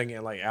I'm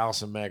thinking like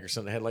Allison Mack or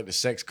something that had like the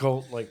sex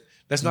cult? Like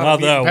that's not, Not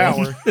a mutant that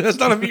power. one. That's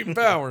not a mutant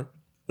power.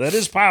 That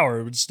is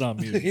power, but it's not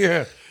mutant.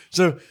 Yeah.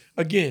 So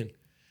again,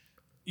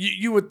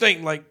 you would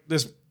think like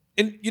this,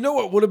 and you know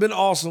what would have been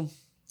awesome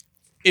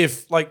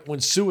if like when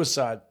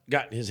Suicide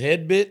got his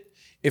head bit,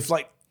 if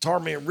like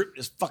Tarman ripped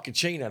his fucking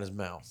chain out his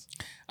mouth.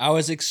 I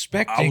was I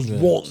expecting was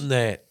wanting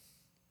that.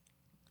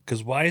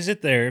 Because why is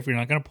it there if you're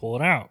not going to pull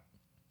it out?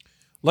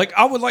 Like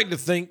I would like to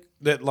think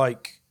that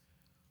like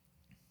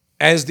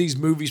as these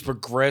movies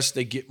progress,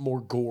 they get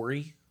more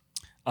gory.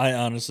 I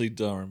honestly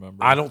don't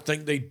remember. I don't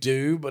think they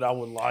do, but I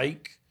would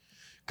like.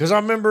 Because I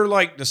remember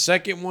like the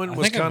second one I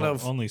was think kind I've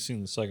of only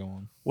seen the second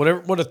one.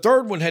 whatever. Well, the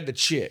third one had the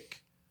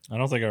chick I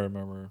don't think I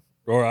remember.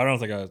 Or I don't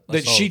think I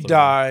that saw she the third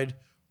died.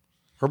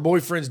 Her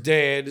boyfriend's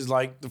dad is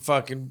like the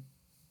fucking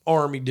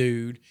army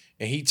dude,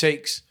 and he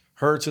takes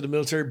her to the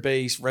military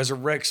base,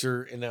 resurrects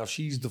her, and now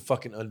she's the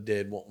fucking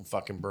undead wanting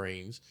fucking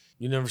brains.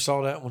 You never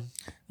saw that one? one.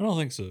 I don't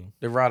think so.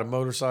 They ride a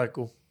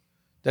motorcycle.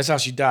 That's how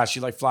she dies. She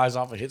like flies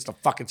off and hits the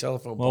fucking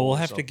telephone pole. Well, we'll or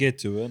have to something. get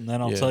to it, and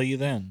then I'll Yeah. tell you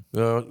then.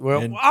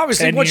 Well, in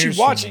obviously, 10 once you years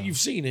watch from it, now. you've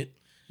seen it.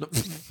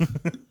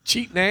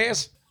 Cheating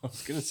ass. I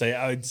was going to say,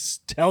 I would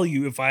tell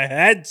you if I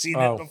had seen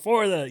Oh. it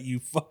before that, you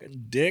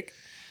fucking dick.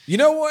 You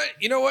know what?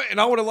 And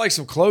I would have liked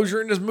some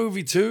closure in this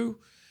movie too.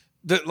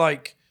 That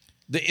like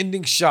the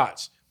ending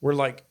shots where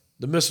like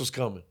the missile's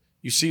coming.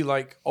 You see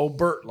like old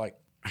Bert like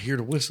I hear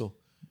the whistle,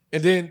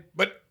 and then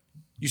but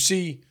you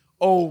see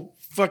old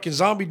fucking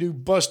zombie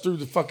dude bust through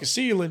the fucking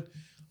ceiling.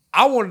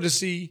 I wanted to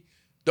see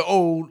the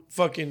old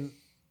fucking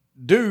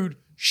dude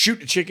shoot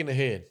the chick in the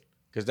head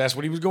because that's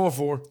what he was going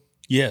for.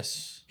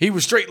 Yes. He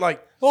was straight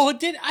like Well, it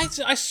did.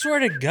 I swear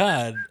to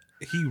God,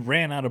 he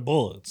ran out of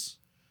bullets.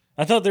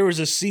 I thought there was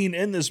a scene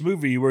in this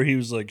movie where he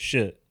was like,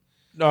 shit,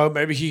 no,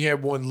 maybe he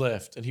had one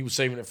left and he was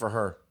saving it for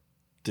her.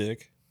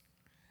 dick.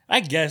 I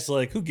guess,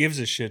 like, who gives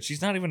a shit?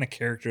 She's not even a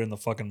character in the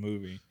fucking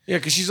movie. Yeah,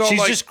 because she's all She's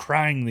like, just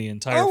crying the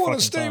entire I fucking want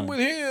to stay time. with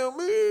him.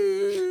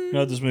 You know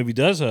what this movie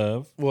does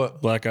have?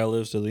 What? Black Guy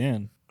Lives to the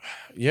End.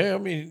 Yeah, I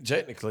mean,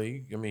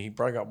 technically, he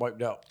probably got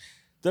wiped out.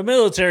 The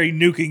military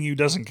nuking you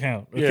doesn't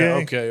count.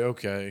 Okay? Yeah,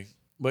 okay.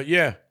 But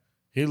yeah,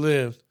 he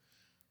lived.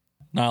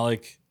 Not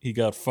like he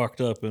got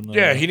fucked up in.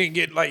 Yeah, he didn't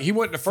get he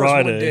wasn't the first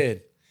one Friday.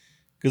 dead.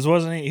 Because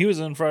wasn't he? He was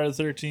in Friday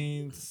the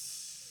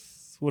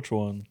 13th. Which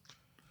one?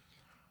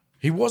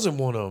 He wasn't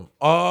one of them.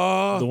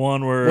 The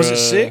one where was it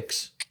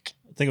 6?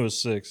 I think it was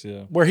 6.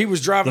 Yeah. Where he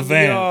was driving The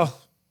van.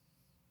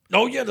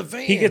 oh yeah, the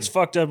van. He gets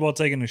fucked up while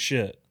taking a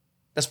shit.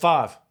 That's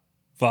 5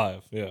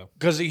 5. Yeah.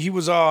 because he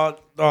was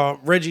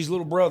Reggie's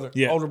little brother,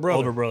 Yeah. older brother.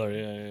 Older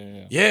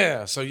brother.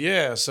 Yeah.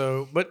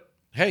 So but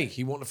hey,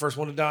 he wasn't the first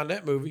one to die in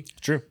that movie.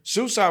 True.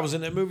 Suicide was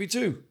in that movie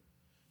too.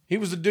 He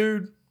was the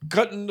dude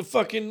cutting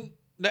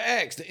the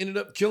axe that ended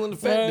up killing the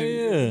fat Oh, dude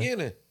yeah. at the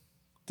beginning.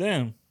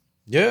 Damn.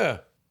 Yeah.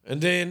 And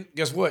then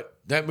guess what?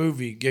 That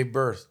movie gave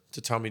birth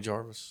to Tommy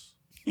Jarvis.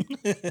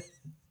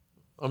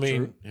 I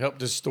mean, helped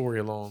this story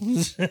along.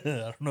 I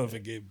don't know if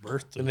it gave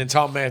birth to And then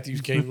Tom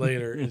Matthews came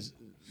later and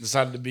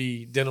decided to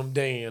be Denim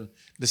Dan,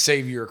 the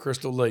savior of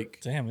Crystal Lake.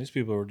 Damn, these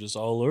people were just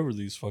all over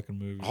these fucking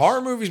movies.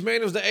 Horror movies, man,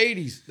 it was the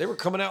 80s. They were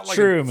coming out like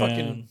True, a fucking...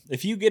 man.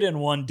 If you get in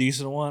one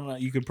decent one,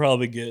 you could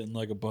probably get in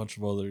like a bunch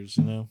of others,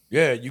 you know?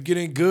 Yeah, you get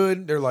in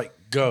good, they're like,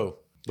 go.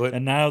 But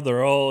And now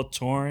they're all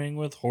touring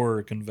with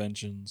horror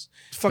conventions.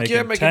 fuck making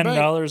yeah, making bank.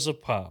 $10 a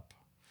pop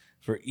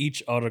for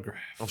each autograph.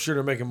 I'm sure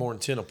they're making more than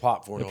 10 a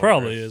pop for it. It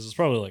probably is. It's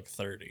probably like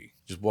 30.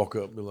 Just walk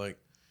up and be like,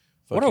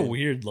 What a fucking-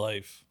 weird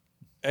life.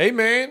 Hey,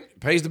 man,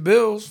 pays the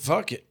bills.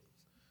 Fuck it.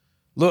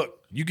 Look,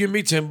 you give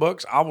me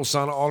 $10, I will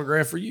sign an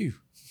autograph for you.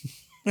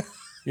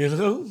 You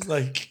know?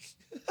 Like,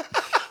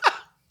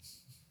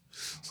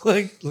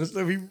 let's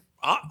be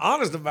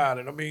honest about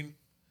it. I mean,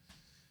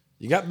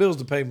 you got bills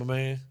to pay, my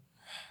man.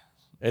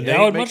 And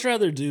Yeah, I would much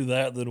rather do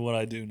that than what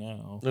I do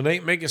now. And they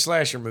ain't making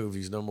slasher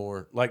movies no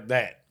more like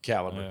that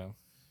caliber. Yeah.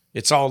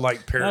 It's all like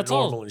No, paranormal it's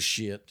all- and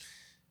shit.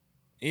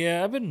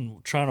 Yeah, I've been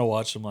trying to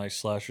watch some like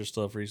slasher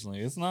stuff recently.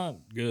 It's not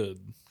good.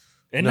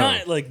 And No.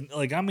 not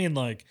like I mean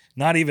like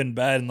not even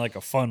bad in like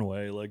a fun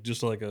way. Like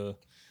just like a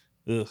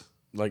ugh.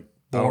 Like,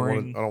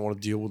 Boring. I don't want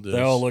to deal with this.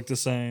 They all look the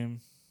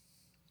same.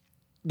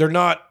 They're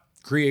not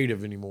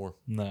creative anymore.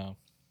 No.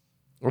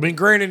 I mean,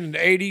 granted, in the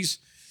 80s,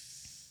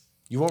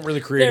 you weren't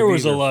really creative. There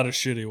was either. a lot of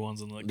shitty ones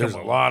in like There's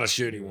a lot of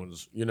shitty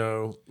ones, you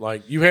know.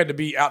 Like, you had to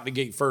be out the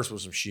gate first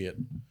with some shit.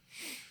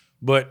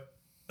 But,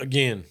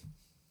 again,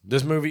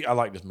 this movie, I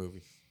like this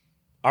movie.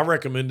 I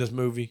recommend this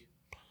movie.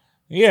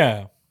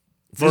 Yeah.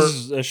 For- This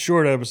is a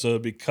short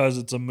episode because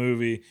it's a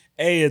movie.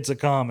 It's a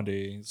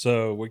comedy,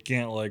 so we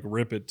can't like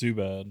rip it too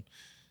bad.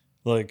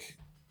 Like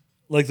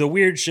the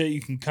weird shit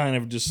you can kind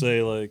of just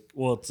say like,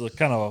 well, it's a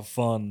kind of a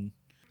fun.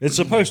 It's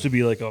supposed to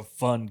be like a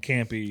fun,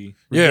 campy,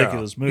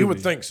 ridiculous movie. You would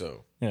think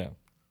so. Yeah.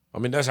 I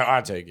mean, that's how I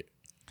take it.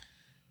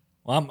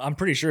 Well, I'm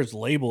pretty sure it's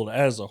labeled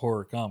as a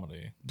horror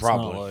comedy. It's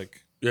Probably. not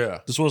like Yeah.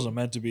 this wasn't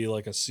meant to be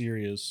like a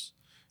serious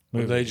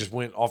But movie. they just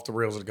went off the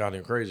rails of the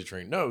goddamn crazy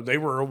train. No, they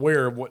were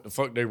aware of what the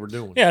fuck they were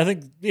doing. Yeah, I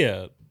think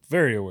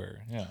very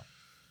aware. Yeah.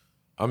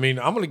 I mean,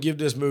 I'm going to give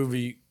this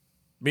movie,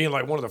 being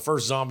like one of the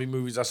first zombie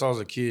movies I saw as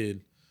a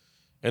kid,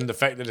 and the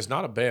fact that it's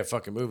not a bad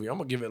fucking movie, I'm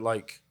going to give it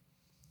like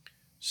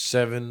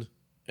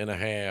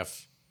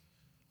 7.5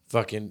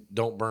 fucking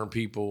don't burn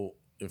people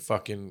and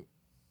fucking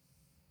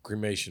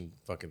cremation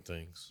fucking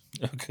things.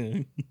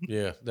 Okay.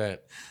 Yeah,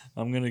 that.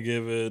 I'm gonna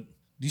give it.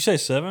 Do you say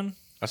 7?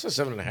 I said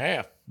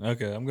 7.5.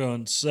 Okay, I'm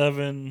going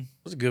 7. It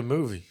was a good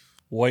movie.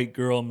 White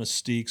girl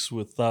mystiques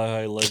with thigh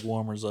high leg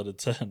warmers out of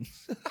 10.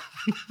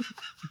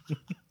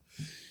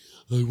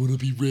 I want to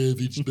be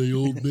ravaged by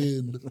old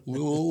men.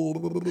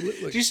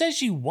 Did you say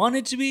she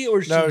wanted to be,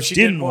 or No, she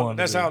didn't want. want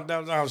That's to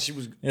be? how she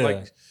was. Yeah,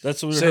 Like,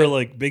 that's what said- her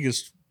like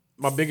biggest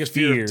my biggest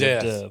fear of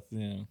death.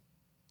 Yeah,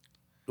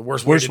 The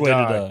worst worst way way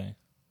to to die. die.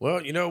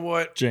 Well, you know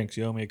what? Jinx,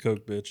 you owe me a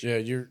Coke, bitch.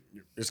 Yeah,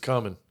 it's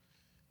coming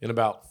in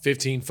about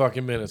 15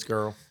 fucking minutes,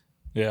 girl.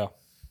 Yeah.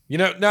 You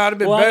know, no, it'd have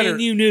been Well, better. I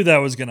mean, you knew that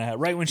was gonna happen.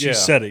 Right when she Yeah.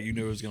 said it, you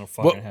knew it was gonna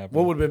fucking happen.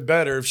 what would have been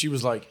better if she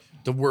was like,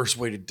 the worst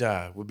way to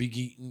die would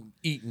be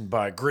eaten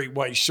by a great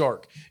white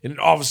shark. And then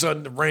all of a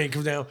sudden the rain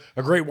comes down,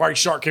 a great white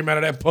shark came out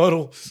of that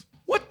puddle.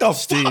 What the fuck?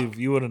 Steve,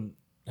 you wouldn't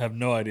have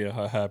no idea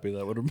how happy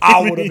that would have made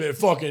I me. would have been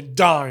fucking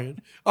dying.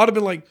 I'd have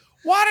been like,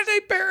 why did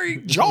they bury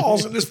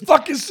Jaws in this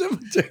fucking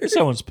cemetery?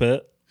 Someone's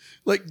pet.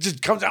 Like,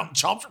 just comes out and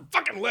chomps her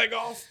fucking leg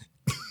off.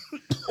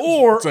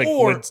 or It's like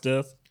or Quint's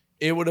death.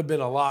 it would have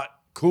been a lot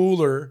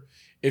cooler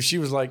if she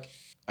was like,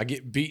 I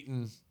get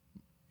beaten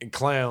in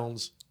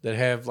clowns that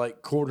have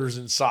like quarters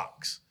and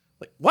socks.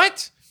 Like,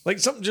 what? Like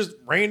something just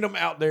random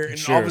out there, and all of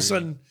Sure. a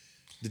sudden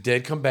the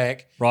dead come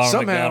back. Ronald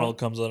Somehow, McDonald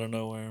comes out of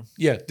nowhere.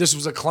 yeah, this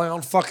was a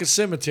clown fucking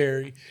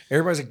cemetery.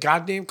 Everybody's a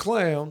goddamn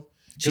clown.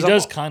 She 'Cause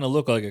does kind of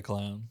look like a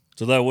clown,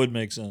 so that would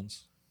make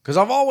sense. Because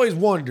I've always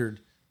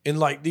wondered in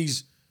like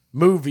these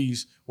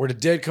movies where the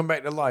dead come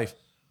back to life,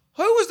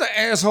 who was the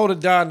asshole that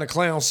died in the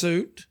clown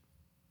suit?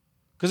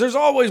 Because there's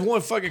always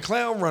one fucking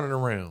clown running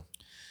around.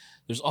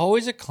 There's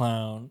always a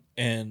clown,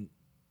 and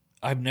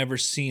I've never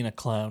seen a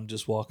clown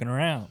just walking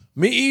around.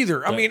 Me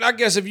either. I Yeah. mean, I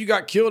guess if you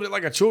got killed at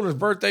like a children's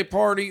birthday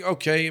party,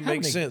 okay, it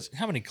makes sense.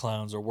 How many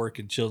clowns are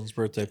working children's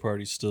birthday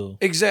parties still?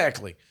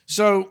 Exactly.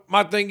 So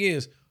my thing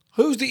is,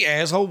 who's the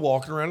asshole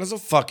walking around as a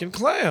fucking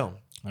clown?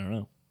 I don't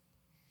know.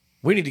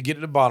 We need to get to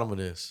the bottom of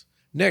this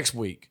next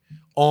week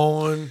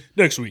on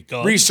Next week,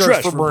 on Research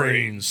Trash for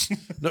Brains.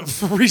 No,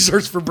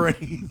 Research for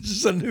Brains. This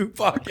is a new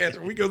podcast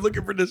where we go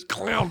looking for this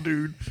clown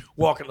dude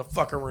walking the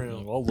fuck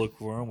around. I'll look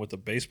for him with a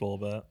baseball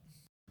bat.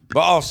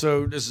 But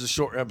also, this is a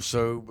short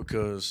episode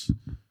because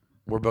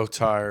we're both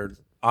tired.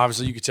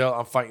 Obviously, you can tell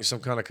I'm fighting some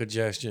kind of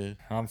congestion.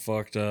 I'm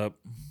fucked up.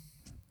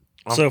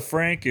 So,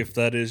 Frank, if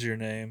that is your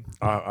name.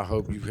 I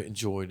hope you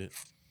enjoyed it.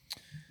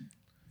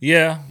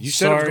 Yeah. You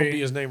said it was going to sorry.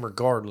 be his name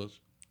regardless.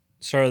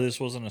 Sorry this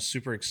wasn't a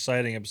super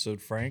exciting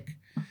episode, Frank.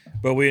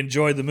 But we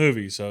enjoyed the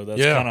movie, so that's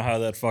Yeah. kind of how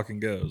that fucking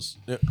goes.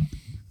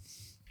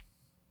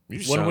 You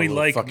when sound we a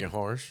little like fucking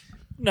harsh.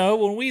 no,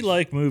 when we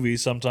like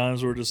movies,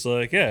 sometimes we're just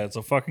like, yeah, it's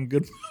a fucking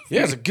good movie.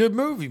 Yeah, it's a good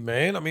movie,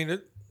 man. I mean,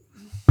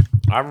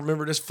 I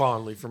remember this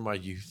fondly from my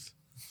youth.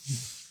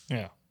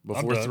 Yeah.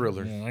 Before I'm done.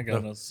 Thriller. Yeah, I got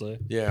nothing to say.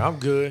 Yeah, I'm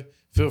good.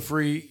 Feel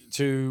free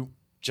to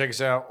check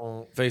us out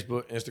on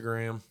Facebook,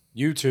 Instagram,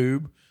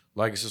 YouTube.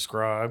 Like and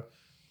subscribe.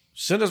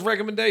 Send us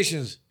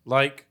recommendations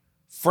like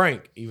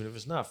Frank. Even if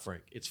it's not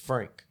Frank, it's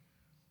Frank.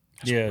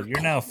 Yeah,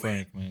 you're now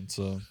Frank, man.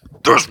 So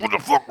That's what the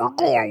fuck we're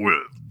going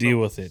with. deal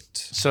with it.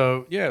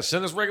 So, yeah,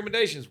 send us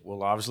recommendations.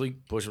 We'll obviously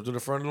push them to the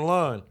front of the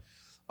line.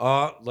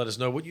 Let us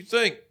know what you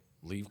think.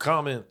 Leave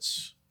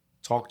comments.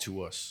 Talk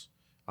to us.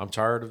 I'm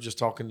tired of just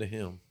talking to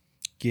him.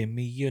 Give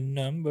me your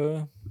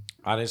number.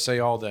 I didn't say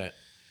all that.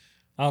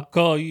 I'll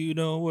call you.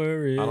 Don't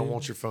worry. I don't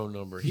want your phone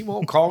number. He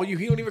won't call you.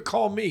 He don't even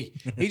call me.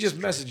 He just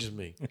messages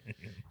me.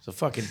 He's a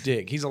fucking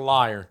dick. He's a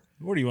liar.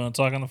 What do you want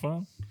to talk on the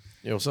phone?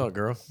 Yo, what's up,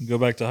 girl? Go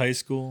back to high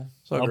school.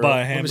 What's up, I'll girl?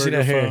 buy a Let me see hamburger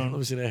that hair. phone. Let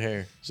me see that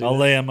hair. See I'll that?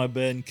 lay on my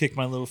bed and kick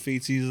my little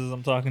feetsies as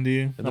I'm talking to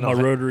you And on then my I'll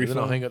rotary and then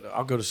I'll phone. hang up.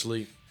 I'll go to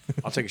sleep.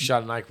 I'll take a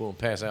shot of NyQuil and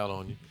pass out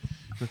on you.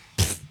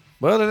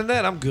 But other than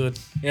that, I'm good.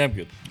 Yeah, I'm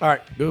good. All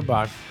right.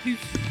 Goodbye. Peace.